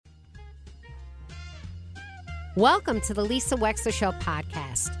Welcome to the Lisa Wexler Show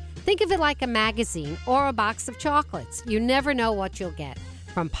podcast. Think of it like a magazine or a box of chocolates. You never know what you'll get.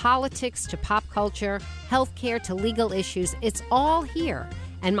 From politics to pop culture, healthcare to legal issues, it's all here.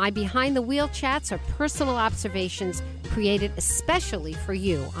 And my behind-the-wheel chats are personal observations created especially for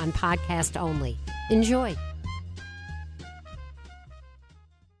you on podcast only. Enjoy.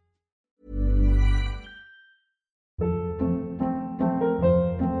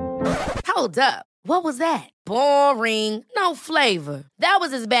 Hold up. What was that? Boring. No flavor. That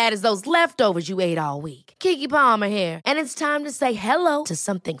was as bad as those leftovers you ate all week. Keke Palmer here. And it's time to say hello to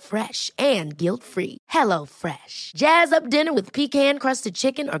something fresh and guilt-free. Hello Fresh. Jazz up dinner with pecan-crusted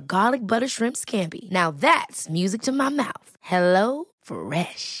chicken or garlic butter shrimp scampi. Now that's music to my mouth. Hello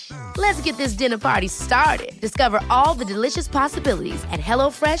Fresh. Let's get this dinner party started. Discover all the delicious possibilities at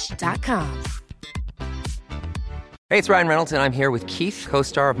HelloFresh.com. Hey, it's Ryan Reynolds, and I'm here with Keith,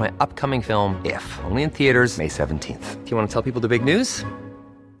 co-star of my upcoming film, If, only in theaters May 17th. Do you want to tell people the big news?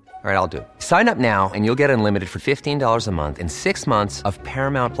 All right, I'll do it. Sign up now and you'll get unlimited for $15 a month and 6 months of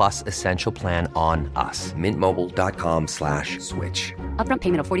Paramount Plus Essential Plan on us. MintMobile.com/switch. Upfront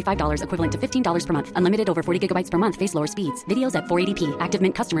payment of $45 equivalent to $15 per month. Unlimited over 40 gigabytes per month. Face lower speeds. Videos at 480p. Active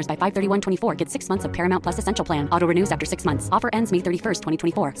Mint customers by 531.24 get 6 months of Paramount Plus Essential Plan. Auto renews after 6 months. Offer ends May 31st,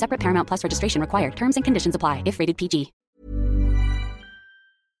 2024. Separate Paramount Plus registration required. Terms and conditions apply if rated PG.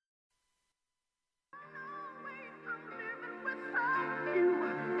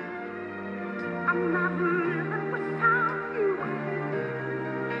 I'm not living without you.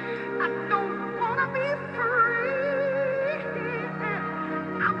 I don't wanna be free.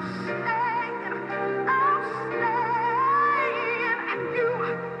 I'm staying. And you're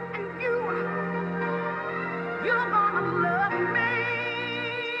gonna love me. You're gonna love me.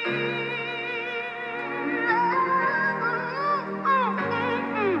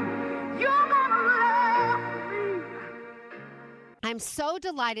 I'm so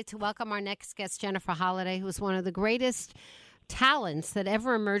delighted to welcome our next guest, Jennifer Holliday, who is one of the greatest talents that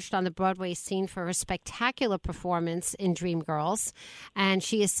ever emerged on the Broadway scene for her spectacular performance in Dreamgirls. And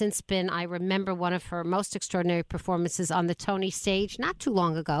she has since been, I remember one of her most extraordinary performances on the Tony stage not too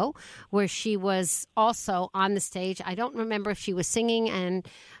long ago, where she was also on the stage. I don't remember if she was singing, and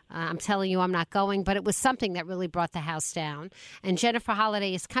I'm telling you I'm not going, but it was something that really brought the house down. And Jennifer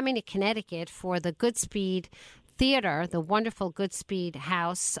Holliday is coming to Connecticut for the GOODSPEED Theater, the wonderful GOODSPEED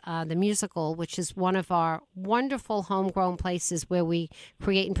House, the musical, which is one of our wonderful homegrown places where we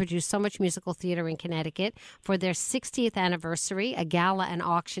create and produce so much musical theater in Connecticut, for their 60th anniversary, a gala and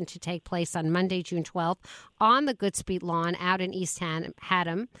auction to take place on Monday, June 12th, on the GOODSPEED lawn out in East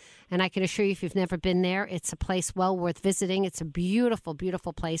Haddam. And I can assure you, if you've never been there, it's a place well worth visiting. It's a beautiful,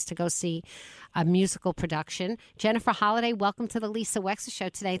 beautiful place to go see a musical production. Jennifer Holliday, welcome to the Lisa Wexler Show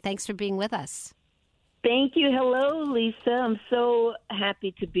today. Thanks for being with us. Thank you. Hello, Lisa. I'm so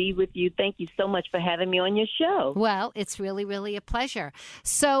happy to be with you. Thank you so much for having me on your show. Well, it's really, really a pleasure.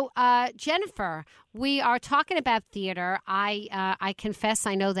 So, Jennifer, we are talking about theater. I confess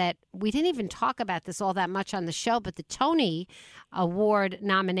I know that we didn't even talk about this all that much on the show, but the Tony Award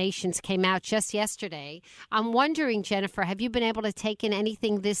nominations came out just yesterday. I'm wondering, Jennifer, have you been able to take in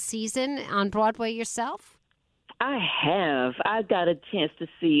anything this season on Broadway yourself? I have. I got a chance to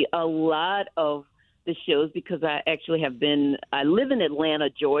see a lot of the shows because I actually I live in Atlanta,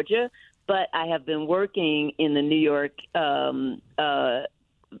 Georgia, but I have been working in the New York, but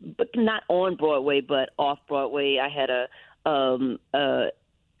not on Broadway, but off Broadway. I had a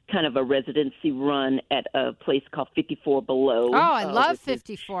kind of a residency run at a place called 54 Below. Oh, I love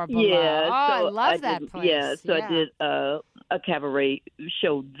 54 Below. Yeah, I love that place. Yeah, so I did a cabaret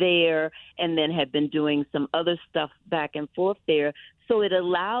show there, and then had been doing some other stuff back and forth there. So it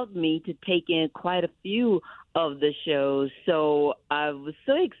allowed me to take in quite a few of the shows. So I was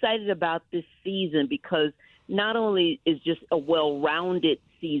so excited about this season because not only is just a well-rounded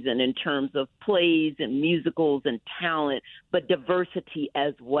season in terms of plays and musicals and talent, but diversity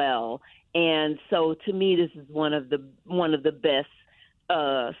as well. And so to me, this is one of the best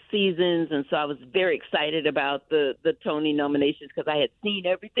seasons, and so I was very excited about the Tony nominations because I had seen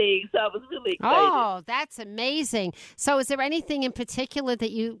everything, so I was really excited. Oh, that's amazing. So is there anything in particular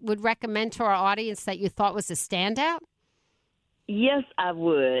that you would recommend to our audience that you thought was a standout? Yes, I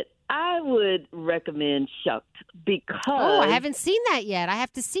would. I would recommend Shucked because... Oh, I haven't seen that yet. I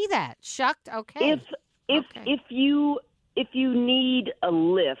have to see that. Shucked, okay. If you need a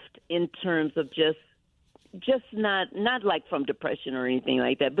lift in terms of just not like from depression or anything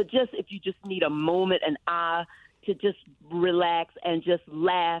like that, but just if you just need a moment and to just relax and just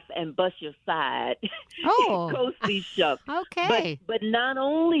laugh and bust your side, oh, go see Shucked. Okay. But not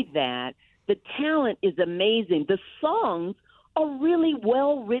only that, the talent is amazing. The songs are really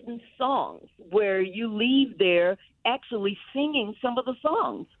well-written songs where you leave there actually singing some of the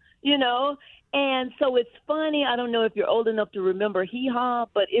songs, you know? And so it's funny. I don't know if you're old enough to remember Hee Haw,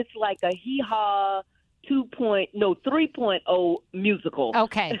 but it's like a Hee Haw 3.0 musical.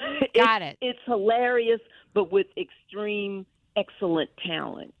 Okay, got it. It's hilarious, but with extreme excellent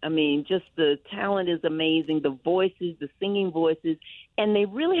talent. I mean, just the talent is amazing, the voices, the singing voices, and they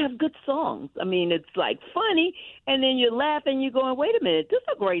really have good songs. I mean, it's like funny, and then you're laughing, you're going, wait a minute, this is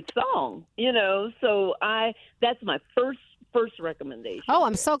a great song, you know? So that's my first recommendation. Oh,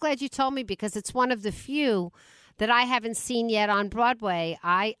 I'm so glad you told me, because it's one of the few that I haven't seen yet on Broadway.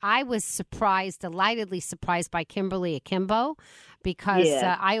 I was delightedly surprised by Kimberly Akimbo, because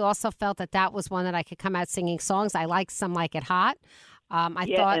I also felt that was one that I could come out singing songs. I like Some Like It Hot. I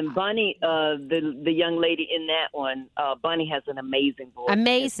thought, and Bonnie, the young lady in that one, Bonnie has an amazing voice.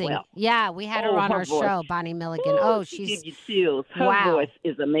 Amazing. As well. Yeah, we had her on our voice. show, Bonnie Milligan. She gives you chills. Her wow. voice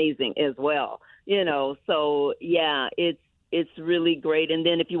is amazing as well. You know, so yeah, it's really great. And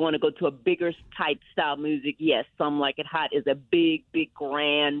then if you want to go to a bigger type style music, yes, Some Like It Hot is a big, big,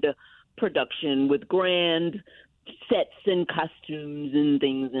 grand production with grand sets and costumes and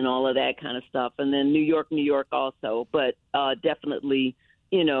things and all of that kind of stuff. And then New York also. But definitely,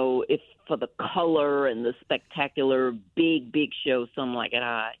 you know, if for the color and the spectacular big, big show, Some Like It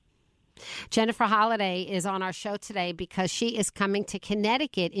Hot. Jennifer Holliday is on our show today because she is coming to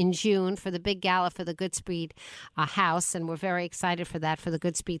Connecticut in June for the big gala for the GOODSPEED house, and we're very excited for that, for the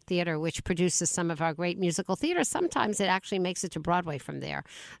GOODSPEED Theater, which produces some of our great musical theater. Sometimes it actually makes it to Broadway from there.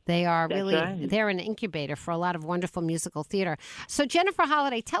 They are they're an incubator for a lot of wonderful musical theater. So Jennifer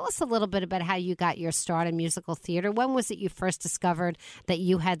Holliday, tell us a little bit about how you got your start in musical theater. When was it you first discovered that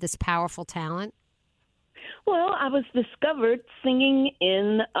you had this powerful talent? Well, I was discovered singing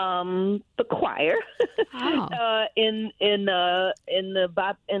in the choir in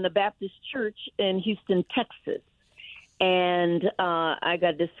the Baptist Church in Houston, Texas, and I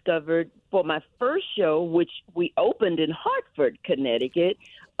got discovered for my first show, which we opened in Hartford, Connecticut.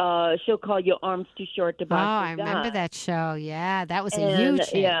 A show called Your Arms Too Short to Box. I remember that show. Yeah, that was a huge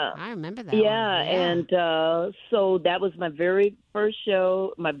hit. Yeah, I remember that. And so that was my very first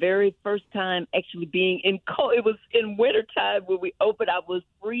show, my very first time actually being in cold. It was in wintertime when we opened. I was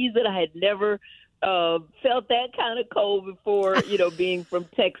freezing. I had never felt that kind of cold before, you know, being from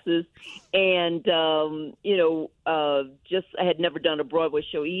Texas. And, I had never done a Broadway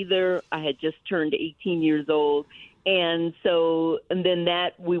show either. I had just turned 18 years old. And then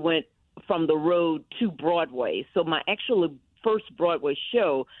we went from the road to Broadway. So my actual first Broadway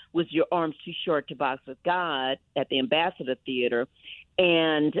show was Your Arms Too Short to Box with God at the Ambassador Theater.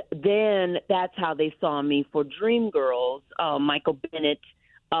 And then that's how they saw me for Dreamgirls. Michael Bennett,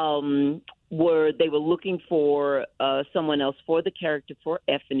 they were looking for someone else for the character for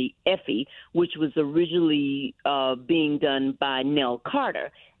Effie, which was originally being done by Nell Carter.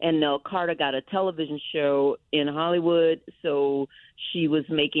 And Nell Carter got a television show in Hollywood, so she was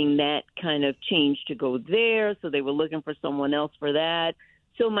making that kind of change to go there. So they were looking for someone else for that.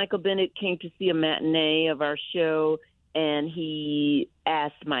 So Michael Bennett came to see a matinee of our show, and he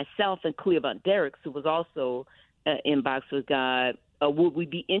asked myself and Clea Von Derricks, who was also in Box with God, would we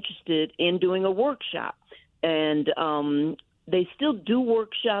be interested in doing a workshop? And they still do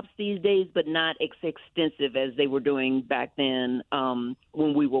workshops these days, but not as extensive as they were doing back then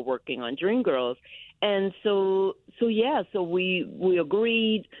when we were working on Dreamgirls. And so we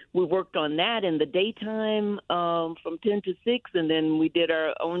agreed. We worked on that in the daytime from 10 to 6, and then we did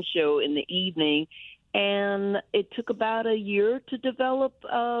our own show in the evening. And it took about a year to develop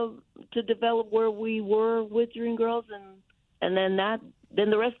where we were with Dreamgirls, and then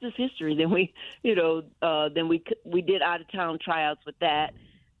the rest is history. Then we did out of town tryouts with that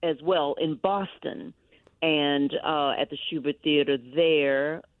as well in Boston, and at the Schubert Theater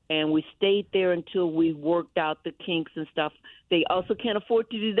there. And we stayed there until we worked out the kinks and stuff. They also can't afford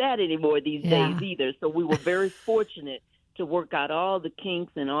to do that anymore these days either. So we were very fortunate to work out all the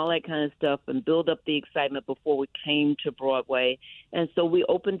kinks and all that kind of stuff and build up the excitement before we came to Broadway. And so we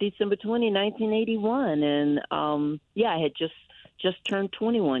opened December 20, 1981. And, I had just turned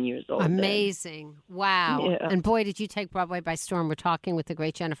 21 years old. Amazing. Then. Wow. Yeah. And boy, did you take Broadway by storm. We're talking with the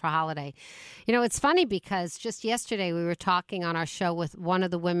great Jennifer Holliday. You know, it's funny because just yesterday we were talking on our show with one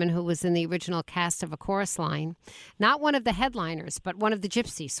of the women who was in the original cast of A Chorus Line. Not one of the headliners, but one of the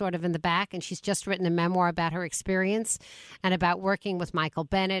gypsies sort of in the back. And she's just written a memoir about her experience and about working with Michael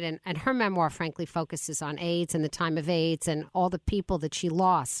Bennett. And her memoir, frankly, focuses on AIDS and the time of AIDS and all the people that she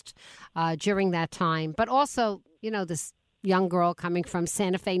lost during that time. But also, you know, this young girl coming from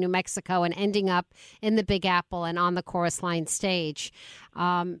Santa Fe, New Mexico, and ending up in the Big Apple and on the Chorus Line stage.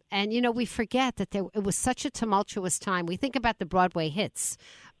 And, we forget that it was such a tumultuous time. We think about the Broadway hits,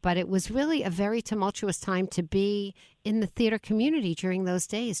 but it was really a very tumultuous time to be in the theater community during those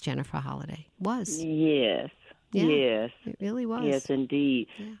days, Jennifer Holliday. Was. Yes. Yeah, Yes. It really was. Yes, indeed.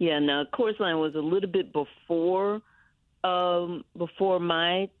 Yeah, now, Chorus Line was a little bit before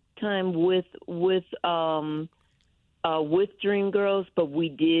my time with Dreamgirls, but we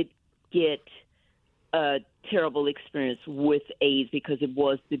did get a terrible experience with AIDS because it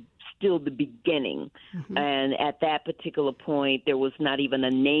was still the beginning. Mm-hmm. And at that particular point, there was not even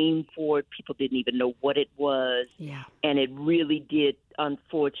a name for it. People didn't even know what it was. Yeah. And it really did,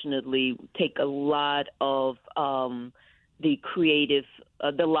 unfortunately, take a lot of the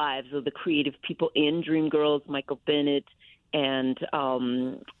lives of the creative people in Dreamgirls, Michael Bennett and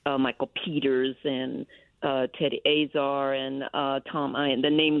Michael Peters and Teddy Azar and Tom Ian.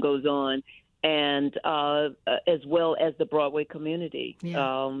 The name goes on. And as well as the Broadway community.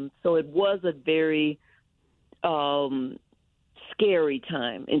 Yeah. So it was a very scary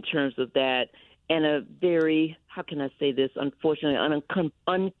time in terms of that, and a very, how can I say this, unfortunately,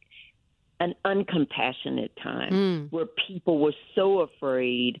 an uncompassionate time where people were so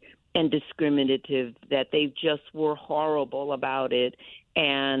afraid and discriminative that they just were horrible about it,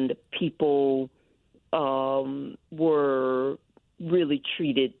 and people were really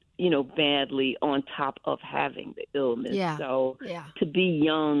treated badly on top of having the illness. Yeah. So to be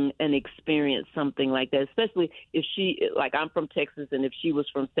young and experience something like that, especially if I'm from Texas, and if she was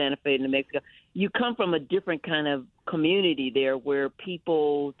from Santa Fe, New Mexico, you come from a different kind of community there where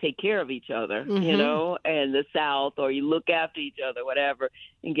people take care of each other, and the South, or you look after each other, whatever,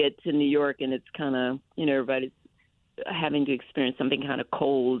 and get to New York, and it's kind of, everybody's having to experience something kind of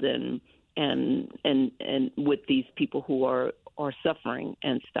cold and with these people who are suffering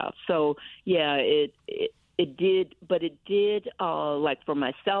and stuff. So it did, but it did, like for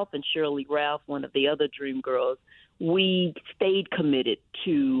myself and Shirley Ralph, one of the other Dream Girls, we stayed committed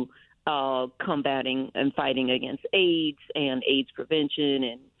to combating and fighting against AIDS and AIDS prevention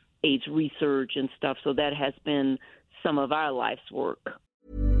and AIDS research and stuff. So that has been some of our life's work.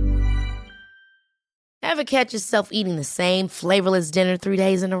 Ever catch yourself eating the same flavorless dinner 3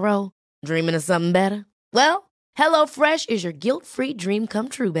 days in a row? Dreaming of something better? Well, HelloFresh is your guilt-free dream come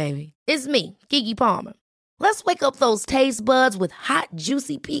true, baby. It's me, Keke Palmer. Let's wake up those taste buds with hot,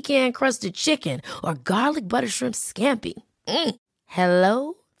 juicy pecan-crusted chicken or garlic butter shrimp scampi.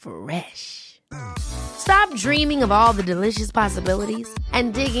 Hello Fresh. Stop dreaming of all the delicious possibilities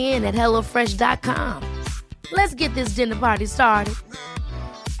and dig in at HelloFresh.com. Let's get this dinner party started.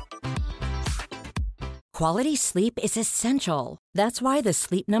 Quality sleep is essential. That's why the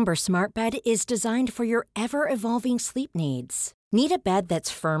Sleep Number Smart Bed is designed for your ever-evolving sleep needs. Need a bed that's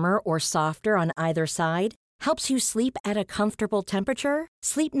firmer or softer on either side? Helps you sleep at a comfortable temperature?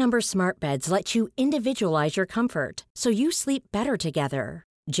 Sleep Number Smart Beds let you individualize your comfort, so you sleep better together.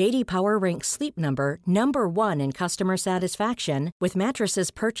 J.D. Power ranks Sleep Number number 1 in customer satisfaction with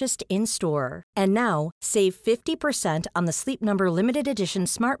mattresses purchased in-store. And now, save 50% on the Sleep Number Limited Edition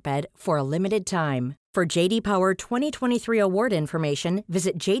Smart Bed for a limited time. For J.D. Power 2023 award information,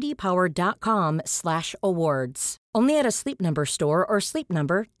 visit jdpower.com/awards. Only at a Sleep Number store or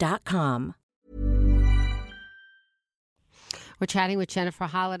sleepnumber.com. We're chatting with Jennifer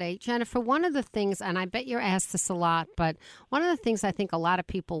Holliday. Jennifer, one of the things, and I bet you're asked this a lot, but one of the things I think a lot of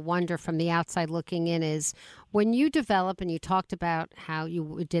people wonder from the outside looking in is when you develop, and you talked about how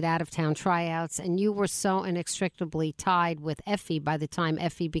you did out-of-town tryouts, and you were so inextricably tied with Effie by the time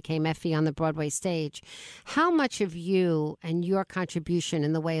Effie became Effie on the Broadway stage, how much of you and your contribution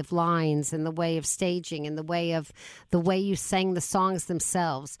in the way of lines, in the way of staging, in the way you sang the songs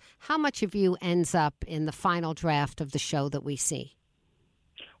themselves, how much of you ends up in the final draft of the show that we see?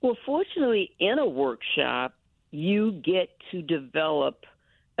 Well, fortunately, in a workshop, you get to develop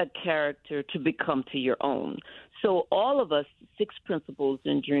a character to become to your own. So all of us, 6 principals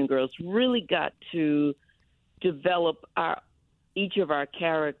in Dreamgirls, really got to develop each of our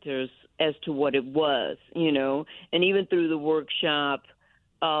characters as to what it was, and even through the workshop,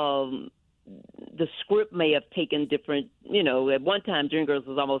 the script may have taken different, at one time Dreamgirls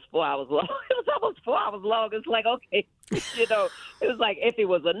was almost 4 hours long. It was almost 4 hours long. It's like, okay, it was like Effie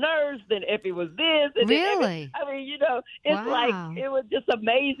was a nurse, then Effie was this. And really? It's like, it was just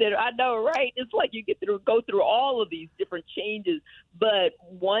amazing. I know, right? It's like you go through all of these different changes. But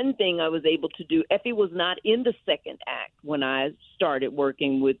one thing I was able to do, Effie was not in the second act when I started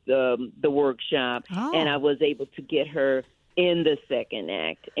working with the workshop, and I was able to get her in the second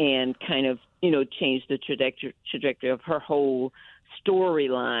act and kind of changed the trajectory of her whole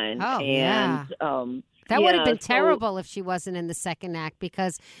storyline. Oh, and yeah. That would have been terrible if she wasn't in the second act,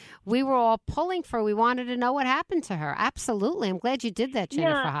 because we were all pulling for her. We wanted to know what happened to her. Absolutely. I'm glad you did that,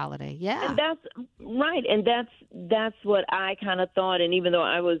 Jennifer Holliday. Yeah. And that's right. And that's what I kind of thought. And even though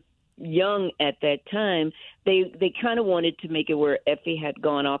I was young at that time, they kind of wanted to make it where Effie had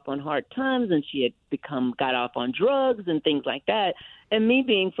gone off on hard times and she had got off on drugs and things like that. And me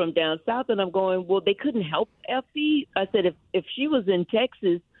being from down south, and I'm going, well, they couldn't help Effie. I said, if she was in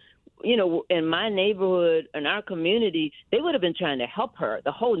Texas, in my neighborhood, in our community, they would have been trying to help her.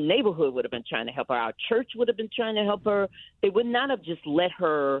 The whole neighborhood would have been trying to help her. Our church would have been trying to help her. They would not have just let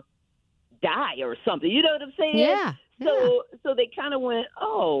her die or something. You know what I'm saying? Yeah. So they kind of went,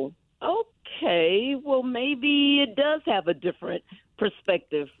 oh, okay, well, maybe it does have a different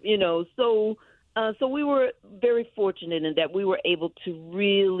perspective, So we were very fortunate in that we were able to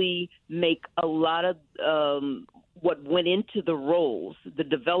really make a lot of what went into the roles, the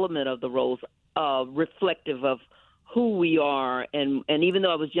development of the roles, reflective of who we are. And even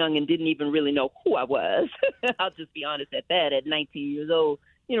though I was young and didn't even really know who I was, I'll just be honest at that, at 19 years old,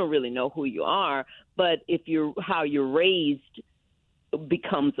 you don't really know who you are. But how you're raised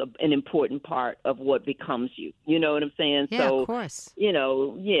becomes an important part of what becomes you. You know what I'm saying? Yeah, so, of course.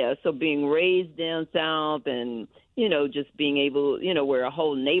 So being raised down south and, just being able, where a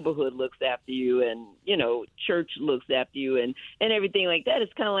whole neighborhood looks after you and, church looks after you and everything like that,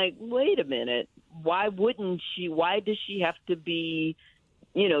 it's kind of like, wait a minute, why does she have to be,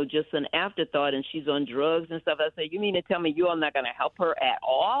 just an afterthought and she's on drugs and stuff? I say, you mean to tell me you're not going to help her at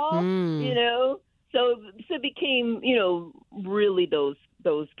all? So it became, really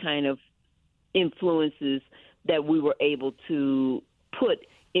those kind of influences that we were able to put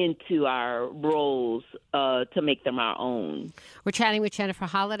into our roles to make them our own. We're chatting with Jennifer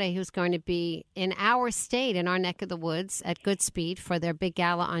Holliday, who's going to be in our state, in our neck of the woods, at GOODSPEED for their big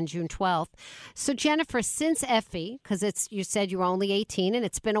gala on June 12th. So, Jennifer, since Effie, because you said you were only 18 and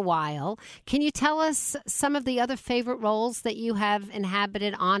it's been a while, can you tell us some of the other favorite roles that you have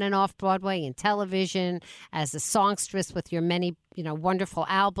inhabited on and off Broadway and television, as a songstress with your many wonderful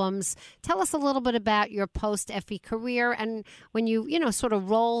albums? Tell us a little bit about your post-Effie career, and when you, sort of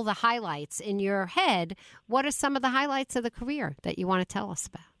roll the highlights in your head, what are some of the highlights of the career that you want to tell us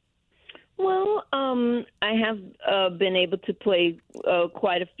about? Well, I have been able to play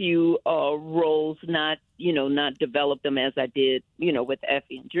quite a few roles, not develop them as I did, with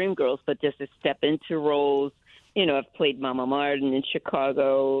Effie and Dreamgirls, but just to step into roles. I've played Mama Martin in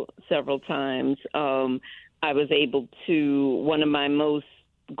Chicago several times. I was able to, one of my most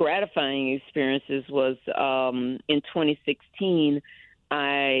gratifying experiences was in 2016,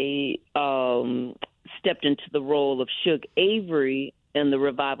 I stepped into the role of Shug Avery in the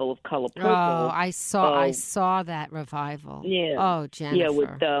revival of Color Purple. Oh, I saw that revival. Yeah. Oh,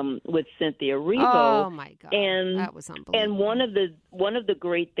 Jennifer. Yeah, with Cynthia Erivo. Oh my God. And that was unbelievable. And one of the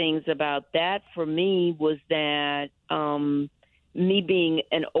great things about that for me was that me being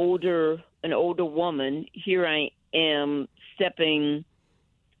an older woman, here I am stepping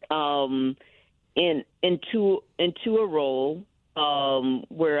into a role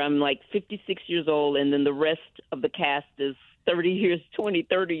where I'm like 56 years old, and then the rest of the cast is 30 years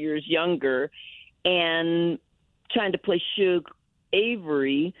younger, and trying to play Shug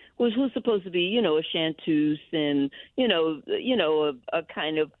Avery, who's supposed to be, a chanteuse and, a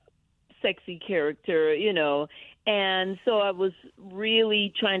kind of sexy character, And so I was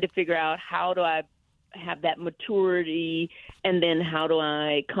really trying to figure out, how do I have that maturity, and then how do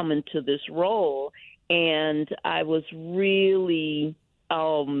I come into this role? And I was really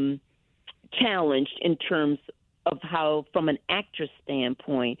challenged in terms of how, from an actress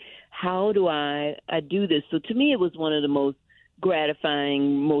standpoint, how do I do this? So to me, it was one of the most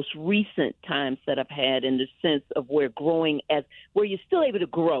gratifying, most recent times that I've had, in the sense of where you're still able to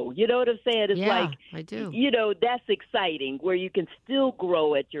grow. You know what I'm saying? It's like, I do. That's exciting, where you can still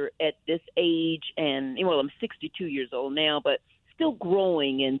grow at this age. And, I'm 62 years old now, but still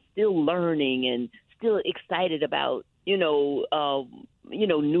growing and still learning and still excited about, new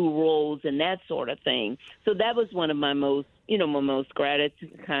roles and that sort of thing. So that was one of my most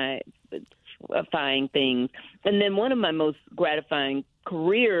gratifying things. And then one of my most gratifying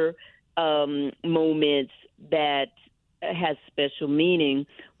career moments that has special meaning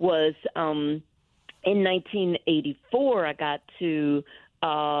was in 1984, I got to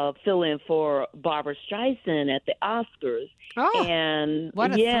fill in for Barbra Streisand at the Oscars. Oh, and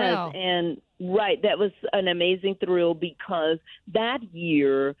what a thrill. And right, that was an amazing thrill, because that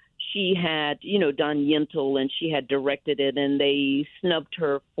year she had, done Yentl, and she had directed it, and they snubbed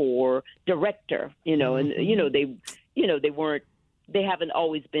her for director, and, they haven't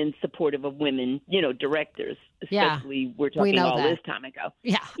always been supportive of women, directors, especially we're talking all this time ago.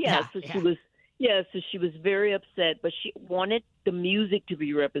 So she was very upset, but she wanted the music to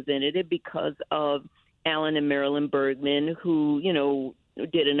be represented because of Alan and Marilyn Bergman, who,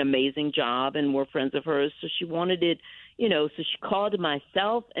 did an amazing job and were friends of hers. So she wanted it, so she called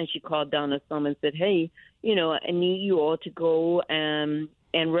myself and she called Donna Summer and said, hey, I need you all to go and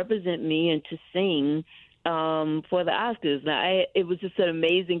represent me and to sing for the Oscars. Now, it was just an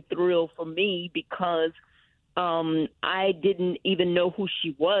amazing thrill for me because I didn't even know who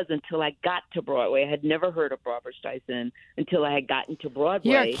she was until I got to Broadway. I had never heard of Barbra Streisand until I had gotten to Broadway.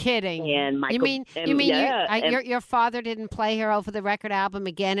 You're kidding. And Michael, your father didn't play her over the record album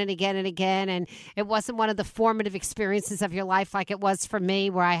again and again and again, and it wasn't one of the formative experiences of your life like it was for me,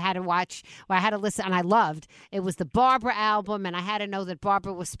 where I had to watch, where I had to listen, and I loved. It was the Barbara album, and I had to know that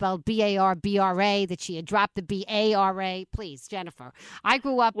Barbara was spelled Barbra, that she had dropped the Bara. Please, Jennifer. I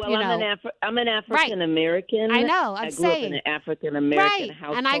grew up, I'm an African American. I know. I grew up in an African American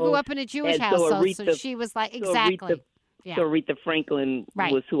household, and I grew up in a Jewish household. So she was like exactly. So Aretha Franklin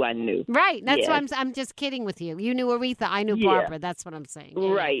was who I knew. Right. That's why I'm just kidding with you. You knew Aretha. I knew Barbara. That's what I'm saying.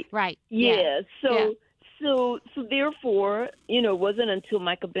 Right. Right. Yeah. So therefore, it wasn't until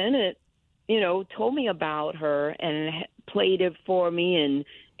Michael Bennett, told me about her and played it for me and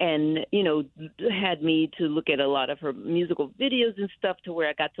had me to look at a lot of her musical videos and stuff to where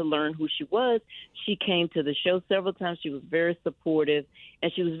I got to learn who she was. She came to the show several times. She was very supportive,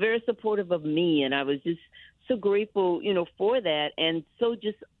 and she was very supportive of me, and I was just so grateful, for that, and so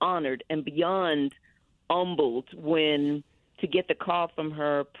just honored and beyond humbled when to get the call from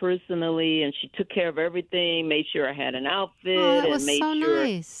her personally, and she took care of everything, made sure I had an outfit. Oh, that was and made so sure,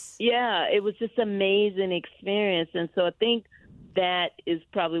 nice. Yeah, it was just an amazing experience, and so I think that is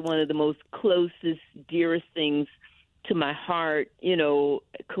probably one of the most closest, dearest things to my heart,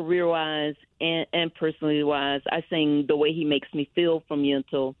 career-wise and personally-wise. I sang The Way He Makes Me Feel from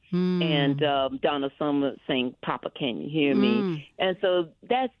Yentl, and Donna Summer sang Papa, Can You Hear Me? And so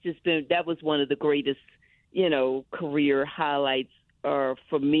that was one of the greatest, career highlights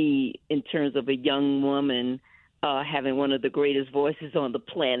for me in terms of a young woman having one of the greatest voices on the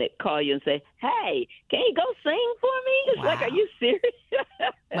planet call you and say, hey, can you go sing for me? It's like, are you serious?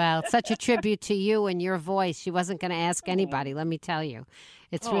 Well, it's such a tribute to you and your voice. She wasn't going to ask anybody, let me tell you.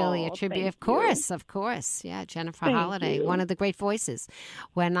 It's really a tribute. Of course. Yeah, Jennifer Holliday, one of the great voices.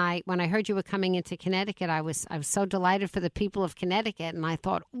 When I heard you were coming into Connecticut, I was so delighted for the people of Connecticut, and I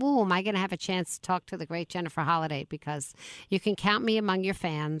thought, ooh, am I going to have a chance to talk to the great Jennifer Holliday? Because you can count me among your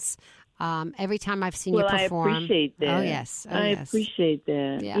fans. Every time I've seen you perform. I appreciate that. Oh, yes. I appreciate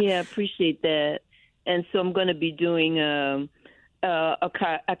that. Yeah, I appreciate that. And so I'm going to be doing a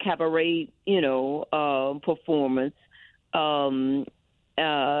cabaret, performance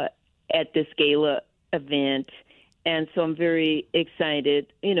at this gala event. And so I'm very excited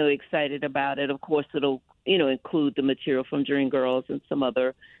about it. Of course, it'll, include the material from Dreamgirls and some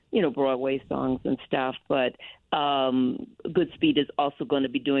other, Broadway songs and stuff. But GOODSPEED is also going to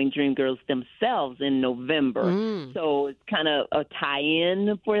be doing Dreamgirls themselves in November. So it's kind of a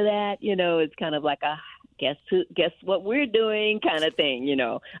tie-in for that. It's kind of like a guess what we're doing kind of thing.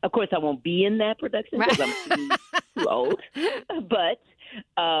 Of course, I won't be in that production because I'm too old. But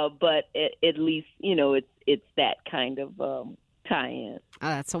at least, it's that kind of tie-in. Oh,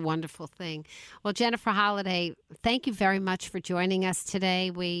 that's a wonderful thing. Well, Jennifer Holliday, thank you very much for joining us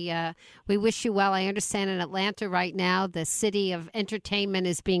today. We wish you well. I understand in Atlanta right now, the city of entertainment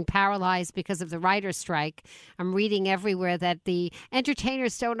is being paralyzed because of the writer's strike. I'm reading everywhere that the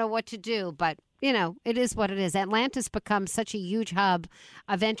entertainers don't know what to do, but it is what it is. Atlanta's become such a huge hub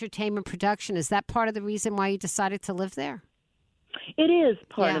of entertainment production. Is that part of the reason why you decided to live there? It is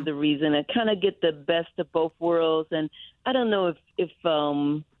part of the reason. I kind of get the best of both worlds, and I don't know if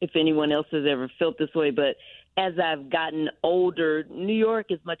anyone else has ever felt this way, but as I've gotten older, New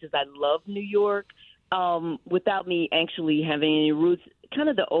York, as much as I love New York, without me actually having any roots, kind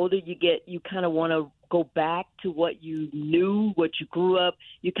of the older you get, you kind of want to go back to what you knew, what you grew up.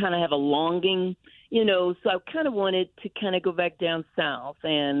 You kind of have a longing, so I kind of wanted to kind of go back down south.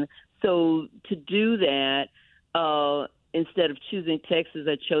 And so to do that, instead of choosing Texas,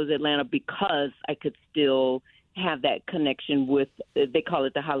 I chose Atlanta because I could still have that connection with, they call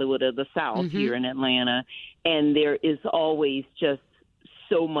it the Hollywood of the South here in Atlanta. And there is always just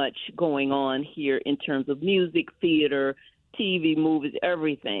so much going on here in terms of music, theater, TV, movies,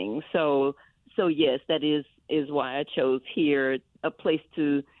 everything. So yes, that is why I chose here, a place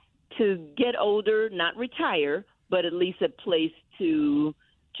to to get older, not retire, but at least a place to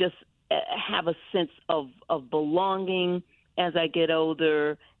just have a sense of belonging as I get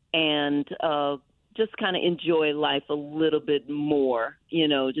older, and just kind of enjoy life a little bit more,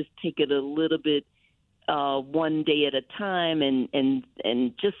 just take it a little bit one day at a time, and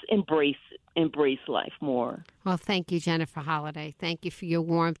just embrace life more. Well, thank you, Jennifer Holliday. Thank you for your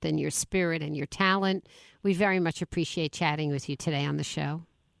warmth and your spirit and your talent. We very much appreciate chatting with you today on the show.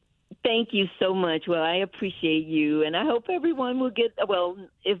 Thank you so much. Well, I appreciate you, and I hope everyone will get,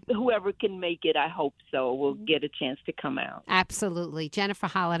 if whoever can make it, I hope so, will get a chance to come out. Absolutely. Jennifer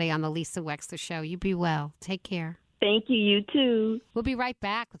Holliday on the Lisa Wexler Show. You be well. Take care. Thank you. You too. We'll be right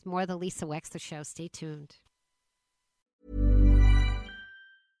back with more of the Lisa Wexler Show. Stay tuned.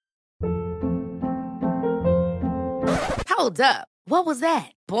 Hold up. What was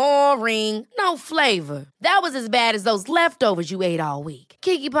that? Boring. No flavor. That was as bad as those leftovers you ate all week.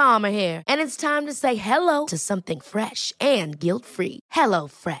 Keke Palmer here. And it's time to say hello to something fresh and guilt-free. Hello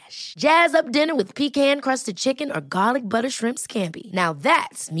Fresh. Jazz up dinner with pecan-crusted chicken or garlic butter shrimp scampi. Now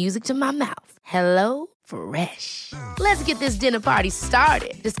that's music to my mouth. Hello Fresh. Let's get this dinner party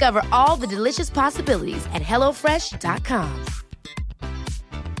started. Discover all the delicious possibilities at HelloFresh.com.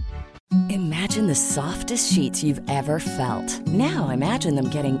 Imagine the softest sheets you've ever felt. Now imagine them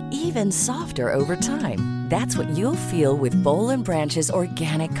getting even softer over time. That's what you'll feel with Boll & Branch's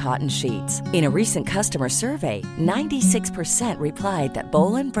organic cotton sheets. In a recent customer survey, 96% replied that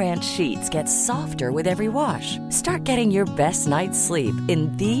Boll & Branch sheets get softer with every wash. Start getting your best night's sleep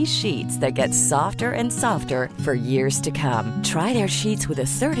in these sheets that get softer and softer for years to come. Try their sheets with a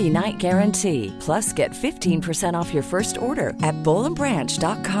 30-night guarantee. Plus, get 15% off your first order at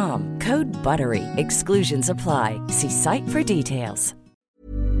bollandbranch.com. Code BUTTERY. Exclusions apply. See site for details.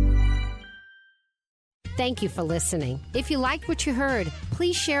 Thank you for listening. If you liked what you heard,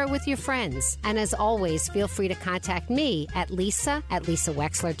 please share it with your friends. And as always, feel free to contact me at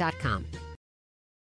lisa@lisawexler.com.